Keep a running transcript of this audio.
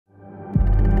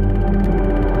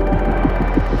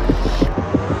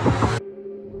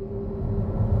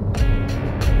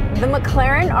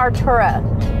McLaren Artura,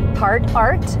 part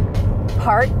art,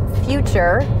 part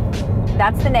future.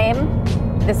 That's the name.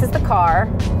 This is the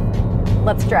car.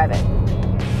 Let's drive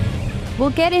it.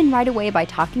 We'll get in right away by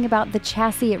talking about the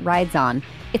chassis it rides on.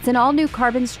 It's an all-new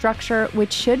carbon structure,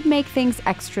 which should make things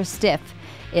extra stiff.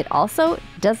 It also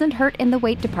doesn't hurt in the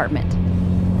weight department.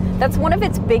 That's one of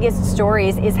its biggest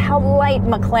stories, is how light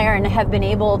McLaren have been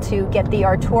able to get the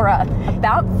Artura,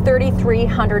 about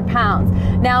 3,300 pounds.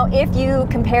 Now, if you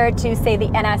compare it to, say, the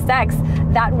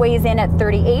NSX, that weighs in at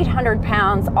 3,800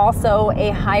 pounds, also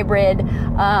a hybrid,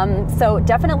 so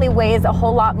definitely weighs a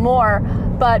whole lot more.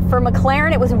 But for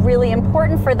McLaren, it was really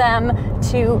important for them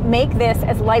to make this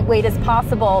as lightweight as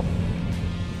possible.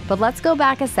 But let's go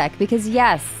back a sec, because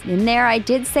yes, in there I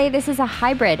did say this is a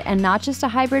hybrid, and not just a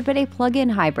hybrid, but a plug-in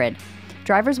hybrid.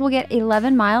 Drivers will get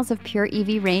 11 miles of pure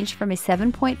EV range from a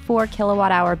 7.4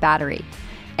 kilowatt-hour battery.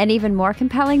 An even more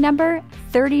compelling number,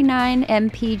 39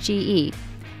 mpge.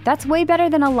 That's way better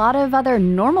than a lot of other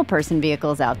normal person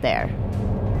vehicles out there.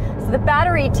 So the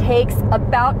battery takes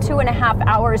about 2.5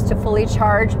 hours to fully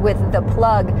charge with the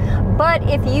plug. But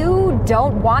if you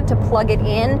don't want to plug it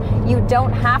in, you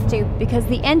don't have to, because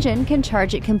the engine can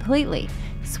charge it completely.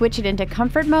 Switch it into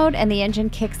comfort mode and the engine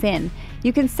kicks in.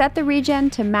 You can set the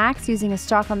regen to max using a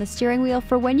stalk on the steering wheel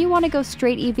for when you want to go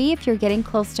straight EV if you're getting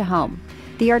close to home.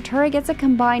 The Artura gets a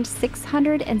combined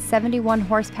 671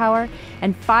 horsepower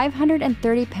and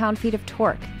 530 pound-feet of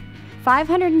torque.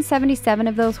 577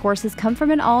 of those horses come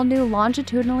from an all-new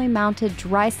longitudinally mounted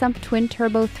dry-sump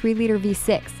twin-turbo 3-liter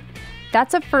V6.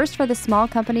 That's a first for the small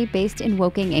company based in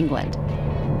Woking, England.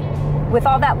 With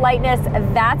all that lightness,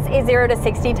 that's a 0 to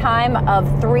 60 time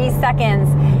of 3 seconds.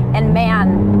 And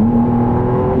man,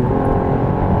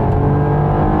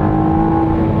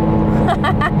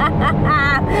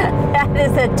 that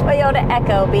is a Toyota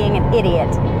Echo being an idiot.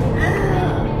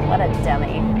 What a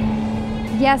dummy.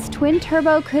 Yes, twin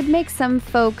turbo could make some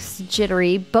folks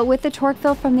jittery, but with the torque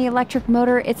fill from the electric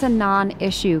motor, it's a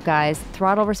non-issue, guys.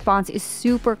 Throttle response is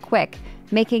super quick,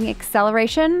 making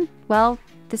acceleration, well,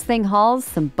 this thing hauls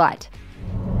some butt.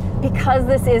 Because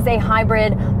this is a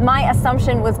hybrid, my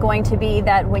assumption was going to be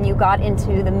that when you got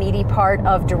into the meaty part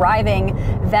of driving,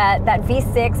 that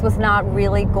V6 was not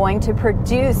really going to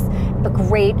produce a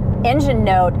great engine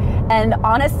note. And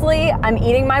honestly, I'm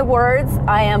eating my words.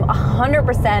 I am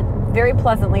 100% very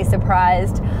pleasantly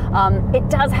surprised. It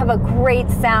does have a great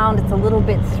sound. It's a little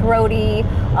bit throaty,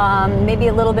 maybe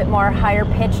a little bit more higher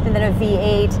pitched than a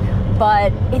V8,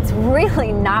 but it's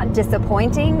really not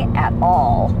disappointing at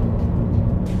all.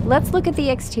 Let's look at the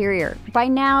exterior. By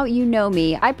now, you know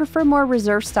me. I prefer more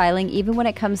reserve styling even when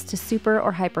it comes to super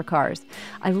or hypercars.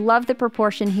 I love the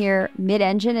proportion here,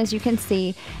 mid-engine as you can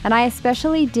see, and I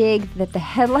especially dig that the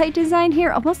headlight design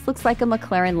here almost looks like a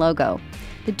McLaren logo.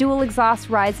 The dual exhaust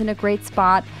rides in a great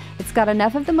spot. It's got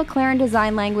enough of the McLaren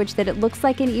design language that it looks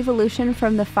like an evolution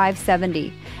from the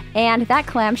 570. And that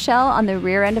clamshell on the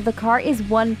rear end of the car is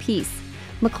one piece.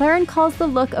 McLaren calls the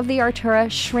look of the Artura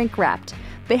shrink-wrapped.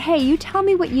 But hey, you tell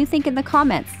me what you think in the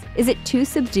comments. Is it too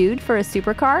subdued for a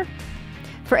supercar?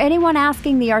 For anyone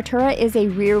asking, the Artura is a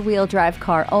rear-wheel drive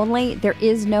car only. There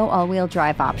is no all-wheel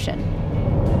drive option.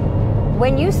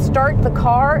 When you start the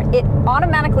car, it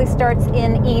automatically starts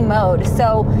in E mode.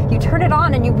 So you turn it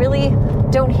on and you really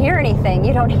don't hear anything.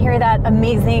 You don't hear that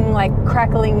amazing like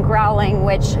crackling, growling,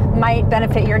 which might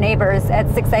benefit your neighbors at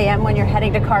 6 a.m. when you're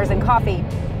heading to Cars and Coffee.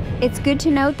 It's good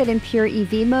to note that in pure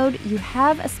EV mode, you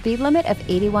have a speed limit of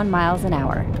 81 miles an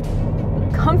hour.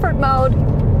 Comfort mode,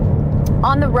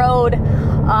 on the road,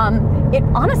 it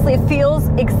honestly feels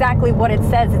exactly what it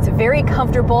says. It's very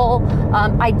comfortable.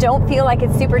 I don't feel like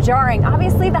it's super jarring.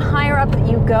 Obviously, the higher up that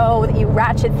you go, that you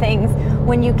ratchet things,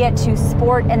 when you get to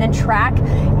sport and then track,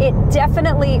 it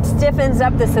definitely stiffens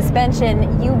up the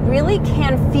suspension. You really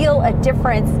can feel a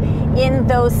difference in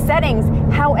those settings.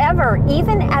 However,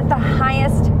 even at the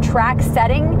highest track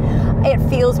setting, it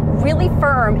feels really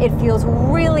firm. It feels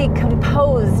really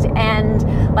composed and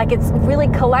like it's really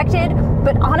collected,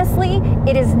 but honestly,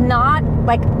 it is not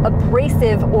like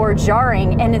abrasive or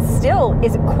jarring, and it still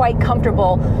is quite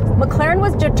comfortable. McLaren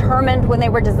was determined when they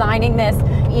were designing this,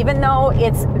 even though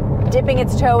it's dipping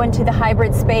its toe into the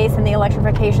hybrid space and the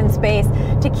electrification space,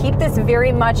 to keep this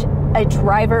very much a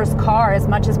driver's car as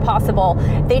much as possible.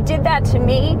 They did that to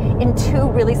me in two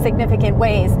really significant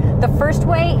ways. The first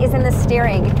way is in the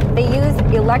steering. They use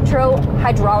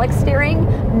electro-hydraulic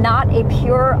steering, not a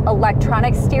pure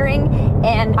electronic steering,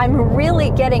 and I'm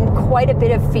really getting quite a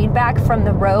bit of feedback from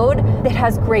the road. It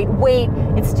has great weight,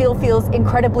 it still feels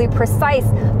incredibly precise,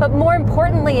 but more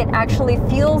importantly, it actually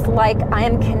feels like I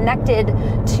am connected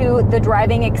to the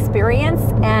driving experience,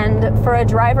 and for a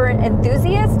driver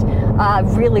enthusiast,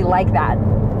 really like that.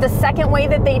 The second way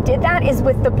that they did that is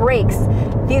with the brakes.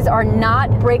 These are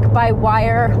not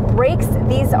brake-by-wire brakes,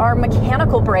 these are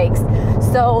mechanical brakes.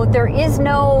 So there is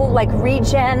no like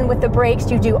regen with the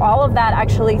brakes. You do all of that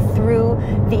actually through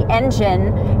the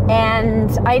engine.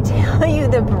 And I tell you,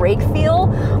 the brake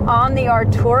feel on the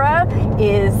Artura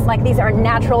is like, these are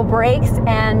natural brakes,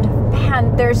 and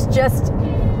man, there's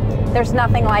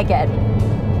nothing like it.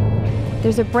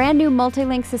 There's a brand new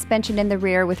multi-link suspension in the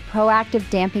rear with proactive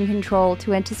damping control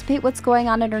to anticipate what's going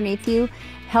on underneath you,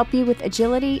 help you with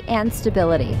agility and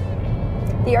stability.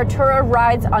 The Artura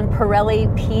rides on Pirelli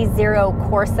P0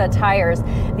 Corsa tires.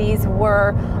 These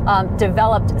were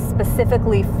developed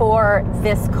specifically for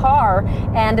this car,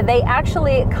 and they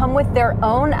actually come with their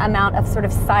own amount of sort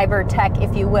of cyber tech,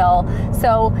 if you will.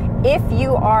 So if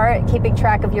you are keeping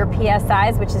track of your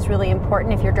PSIs, which is really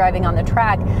important if you're driving on the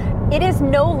track, it is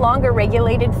no longer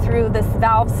regulated through this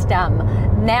valve stem.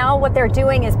 Now what they're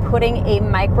doing is putting a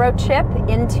microchip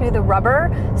into the rubber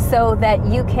so that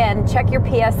you can check your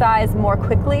PSIs more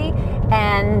quickly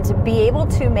and be able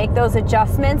to make those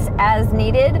adjustments as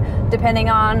needed depending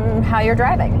on how you're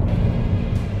driving.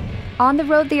 On the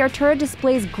road, the Artura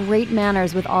displays great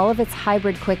manners with all of its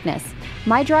hybrid quickness.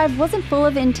 My drive wasn't full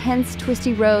of intense,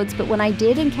 twisty roads, but when I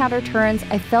did encounter turns,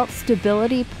 I felt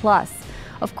stability plus.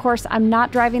 Of course, I'm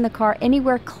not driving the car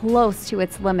anywhere close to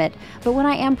its limit, but when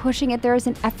I am pushing it, there is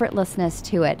an effortlessness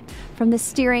to it. From the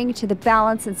steering to the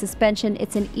balance and suspension,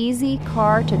 it's an easy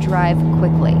car to drive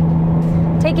quickly.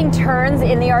 Taking turns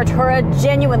in the Artura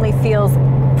genuinely feels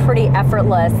pretty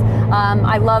effortless.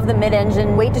 I love the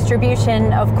mid-engine weight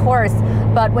distribution, of course,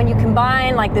 but when you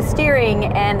combine like the steering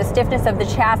and the stiffness of the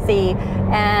chassis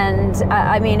and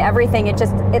I mean everything, it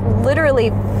literally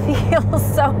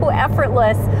feels so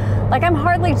effortless. Like I'm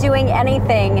hardly doing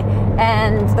anything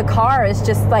and the car is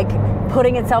just like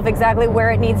putting itself exactly where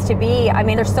it needs to be. I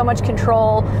mean, there's so much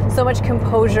control, so much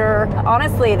composure.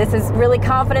 Honestly, this is really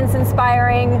confidence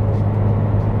inspiring.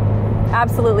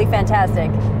 Absolutely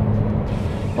fantastic.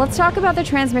 Let's talk about the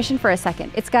transmission for a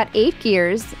second. It's got 8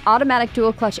 gears, automatic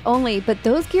dual clutch only, but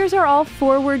those gears are all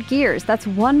forward gears. That's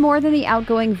one more than the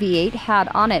outgoing V8 had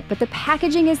on it, but the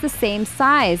packaging is the same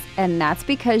size, and that's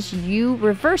because you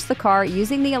reverse the car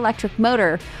using the electric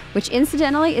motor, which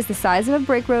incidentally is the size of a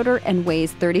brake rotor and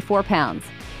weighs 34 pounds.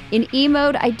 In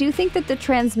E-mode, I do think that the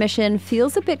transmission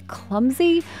feels a bit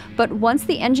clumsy, but once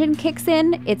the engine kicks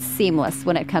in, it's seamless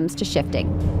when it comes to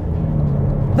shifting.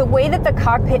 The way that the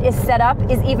cockpit is set up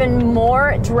is even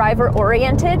more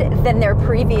driver-oriented than their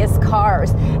previous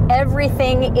cars.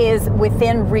 Everything is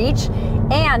within reach,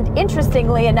 and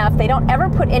interestingly enough, they don't ever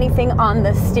put anything on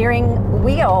the steering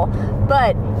wheel,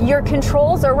 but your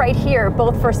controls are right here,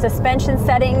 both for suspension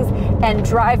settings and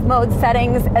drive mode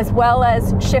settings, as well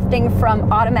as shifting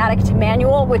from automatic to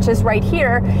manual, which is right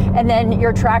here, and then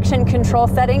your traction control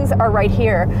settings are right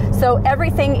here. So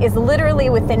everything is literally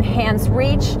within hand's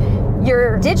reach.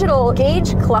 Your digital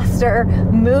gauge cluster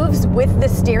moves with the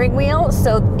steering wheel,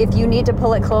 so if you need to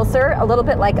pull it closer, a little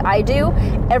bit like I do,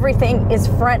 everything is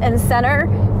front and center,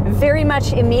 very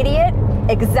much immediate,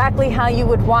 exactly how you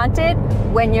would want it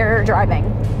when you're driving.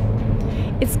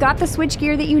 It's got the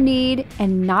switchgear that you need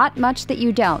and not much that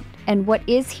you don't, and what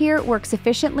is here works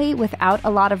efficiently without a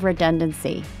lot of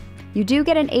redundancy. You do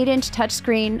get an 8-inch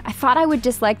touchscreen. I thought I would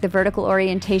dislike the vertical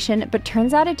orientation, but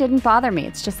turns out it didn't bother me.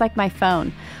 It's just like my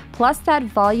phone. Plus, that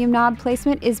volume knob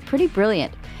placement is pretty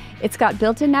brilliant. It's got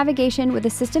built-in navigation with a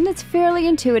system that's fairly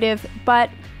intuitive, but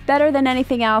better than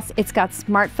anything else, it's got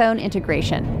smartphone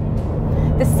integration.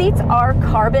 The seats are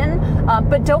carbon,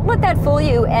 but don't let that fool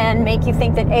you and make you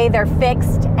think that A, they're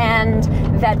fixed and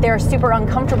that they're super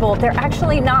uncomfortable. They're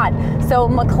actually not. So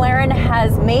McLaren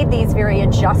has made these very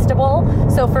adjustable.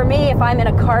 So for me, if I'm in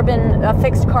a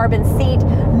fixed carbon seat,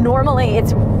 normally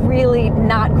it's really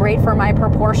not great for my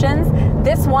proportions.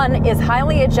 This one is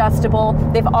highly adjustable.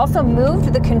 They've also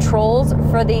moved the controls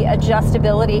for the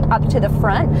adjustability up to the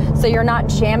front, so you're not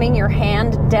jamming your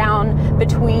hand down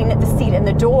between the seat and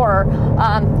the door.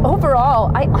 Overall,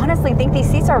 I honestly think these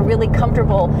seats are really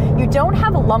comfortable. You don't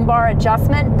have a lumbar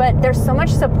adjustment, but there's so much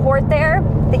support there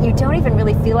that you don't even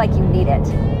really feel like you need it.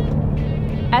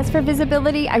 As for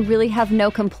visibility, I really have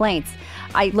no complaints.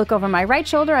 I look over my right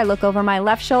shoulder, I look over my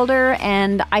left shoulder,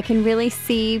 and I can really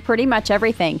see pretty much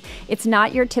everything. It's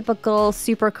not your typical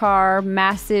supercar,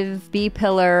 massive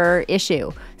B-pillar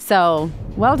issue. So,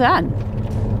 well done.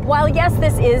 While yes,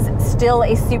 this is still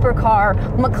a supercar,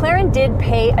 McLaren did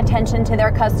pay attention to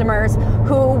their customers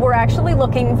who were actually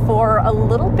looking for a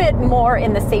little bit more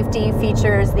in the safety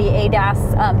features, the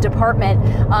ADAS department.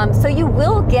 So you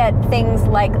will get things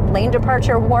like lane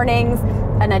departure warnings,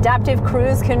 an adaptive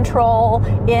cruise control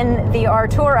in the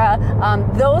Artura.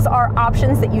 Those are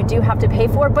options that you do have to pay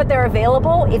for, but they're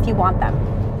available if you want them.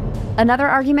 Another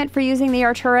argument for using the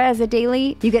Artura as a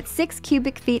daily, you get 6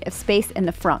 cubic feet of space in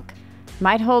the frunk.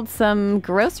 Might hold some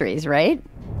groceries, right?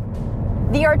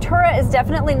 The Artura is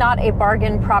definitely not a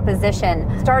bargain proposition.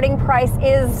 Starting price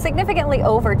is significantly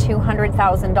over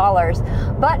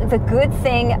 $200,000. But the good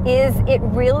thing is it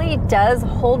really does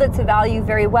hold its value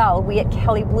very well. We at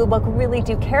Kelley Blue Book really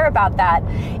do care about that.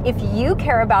 If you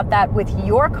care about that with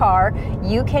your car,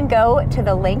 you can go to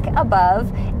the link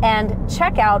above and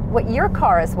check out what your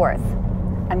car is worth.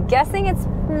 I'm guessing it's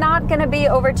not going to be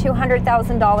over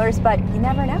 $200,000, but you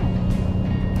never know.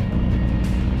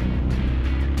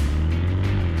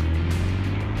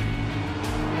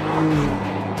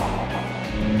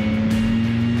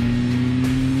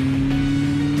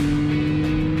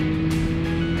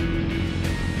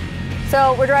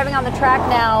 So we're driving on the track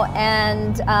now,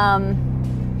 and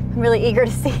I'm really eager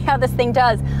to see how this thing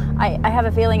does. I have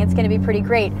a feeling it's going to be pretty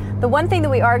great. The one thing that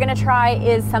we are going to try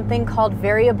is something called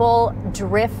variable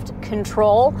drift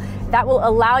control. That will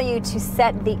allow you to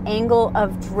set the angle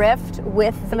of drift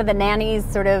with some of the nannies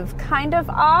sort of kind of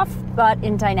off, but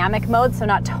in dynamic mode, so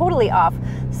not totally off.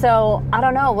 So I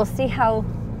don't know. We'll see how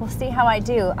I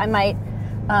do. I might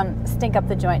stink up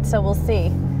the joint, so we'll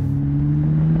see.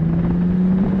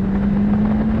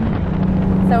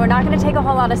 So we're not going to take a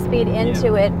whole lot of speed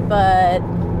into it, but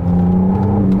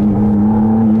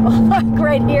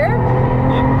right here.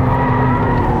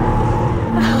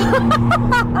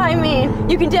 I mean,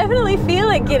 you can definitely feel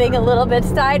it getting a little bit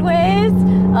sideways,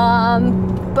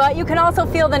 but you can also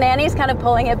feel the nannies kind of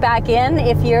pulling it back in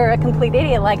if you're a complete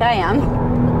idiot like I am.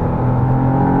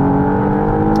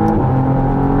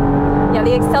 Yeah,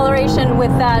 the acceleration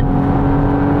with that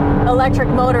electric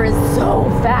motor is so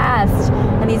fast,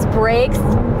 and these brakes,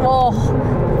 oh,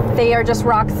 they are just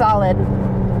rock solid.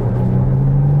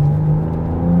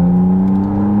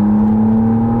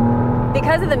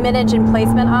 Because of the mid-engine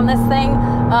placement on this thing,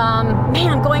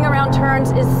 man, going around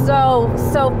turns is so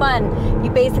fun. You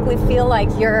basically feel like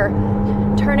you're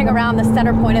turning around the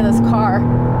center point of this car.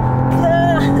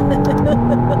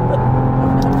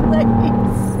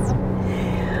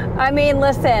 I mean,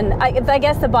 listen, I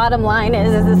guess the bottom line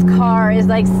is this car is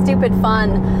like stupid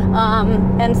fun,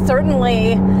 and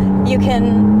certainly you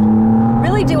can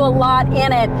really do a lot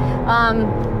in it.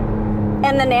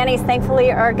 And the nannies,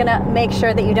 thankfully, are gonna make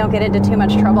sure that you don't get into too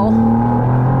much trouble.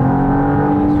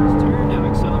 Just turn, now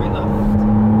accelerate left.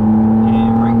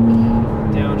 And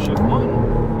brake. Downshift 1.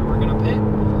 And we're gonna pit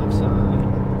on the left side.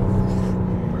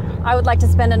 Perfect. I would like to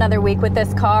spend another week with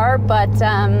this car, but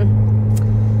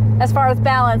as far as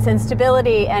balance and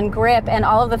stability and grip and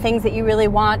all of the things that you really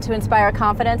want to inspire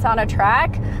confidence on a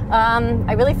track,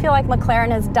 I really feel like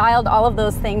McLaren has dialed all of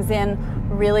those things in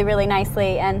really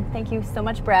nicely. And thank you so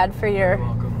much, Brad, for your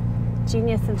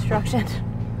genius instruction.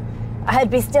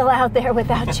 I'd be still out there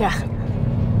without you.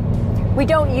 We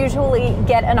don't usually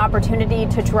get an opportunity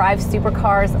to drive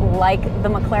supercars like the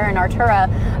McLaren Artura,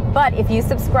 but if you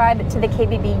subscribe to the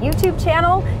KBB YouTube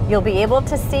channel, you'll be able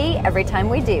to see every time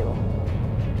we do.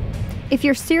 If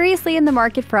you're seriously in the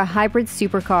market for a hybrid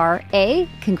supercar, A,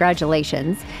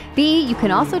 congratulations. B, you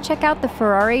can also check out the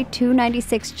Ferrari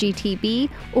 296 GTB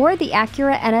or the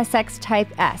Acura NSX Type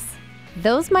S.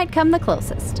 Those might come the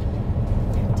closest.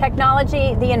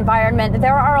 Technology, the environment,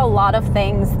 there are a lot of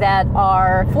things that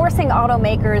are forcing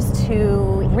automakers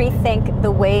to rethink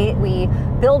the way we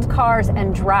build cars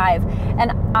and drive.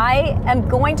 And I am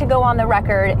going to go on the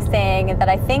record saying that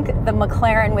I think the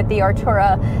McLaren with the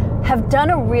Artura have done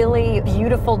a really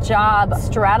beautiful job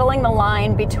straddling the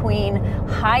line between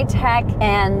high tech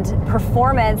and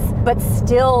performance, but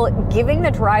still giving the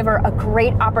driver a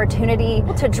great opportunity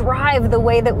to drive the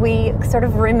way that we sort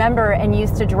of remember and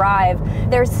used to drive.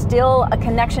 There's still a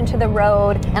connection to the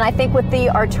road, and I think with the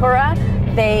Artura,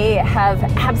 they have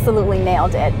absolutely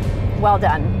nailed it. Well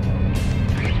done.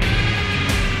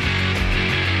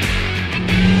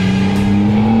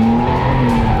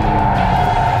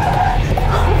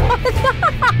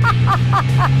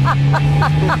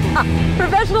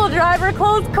 Professional driver,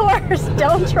 close course.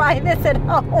 Don't try this at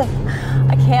home.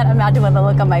 I can't imagine what the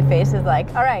look on my face is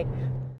like. All right.